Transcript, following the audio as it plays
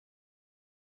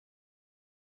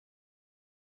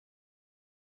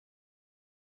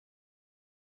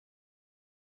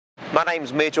My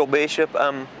name's Mitchell Bishop.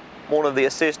 I'm one of the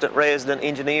assistant resident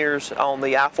engineers on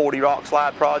the I-40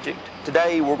 Rockslide project.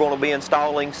 Today we're going to be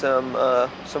installing some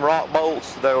rock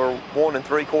bolts. They are 1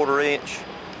 3/4 inch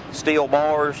steel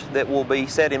bars that will be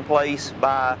set in place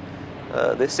by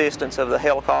the assistance of the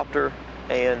helicopter,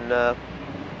 and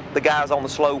the guys on the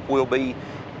slope will be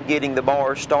getting the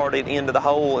bars started into the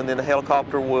hole, and then the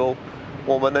helicopter will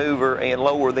maneuver and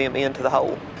lower them into the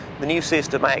hole. The new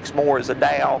system acts more as a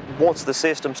dowel. Once the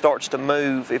system starts to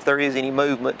move, if there is any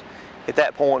movement, at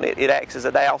that point it acts as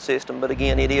a dowel system, but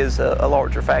again, it is a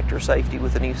larger factor of safety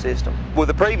with the new system. With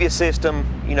the previous system,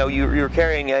 you know, you're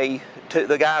carrying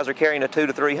the guys are carrying a 200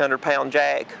 to 300 pound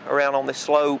jack around on this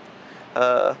slope,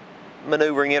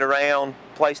 maneuvering it around,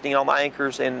 placing it on the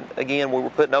anchors, and again, we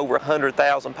were putting over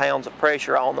 100,000 pounds of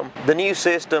pressure on them. The new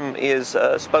system is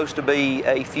supposed to be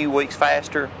a few weeks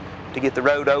faster to get the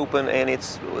road open, and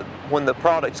when the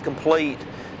product's complete,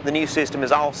 the new system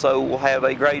will have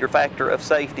a greater factor of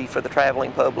safety for the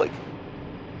traveling public.